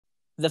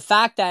the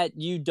fact that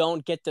you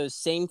don't get those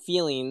same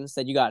feelings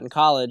that you got in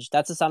college,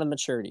 that's a sign of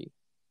maturity.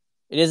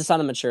 It is a sign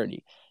of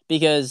maturity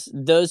because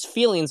those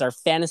feelings are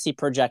fantasy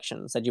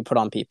projections that you put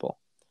on people.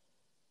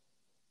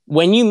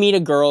 When you meet a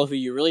girl who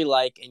you really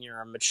like and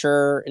you're a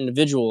mature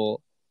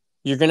individual,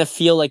 you're going to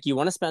feel like you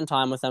want to spend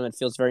time with them. It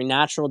feels very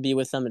natural to be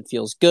with them. It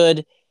feels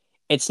good.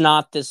 It's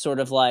not this sort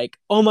of like,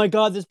 oh my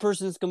God, this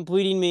person's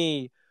completing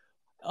me.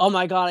 Oh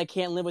my God, I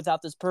can't live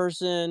without this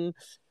person.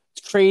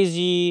 It's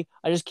crazy.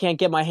 I just can't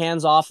get my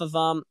hands off of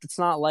them. It's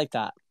not like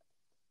that.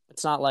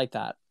 It's not like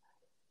that.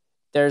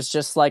 There's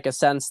just like a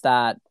sense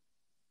that,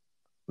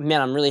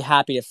 man, I'm really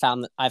happy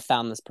I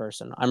found this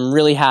person. I'm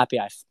really happy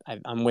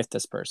I'm with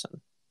this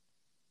person.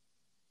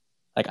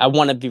 Like, I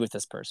want to be with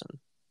this person.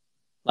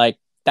 Like,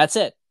 that's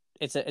it.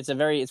 It's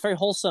very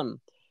wholesome.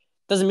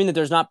 Doesn't mean that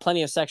there's not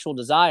plenty of sexual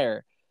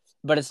desire,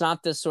 but it's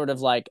not this sort of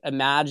like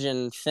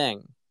imagined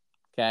thing.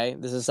 Okay,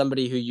 this is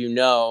somebody who you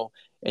know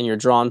and you're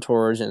drawn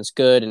towards, and it's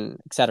good, and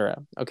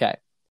etc. Okay,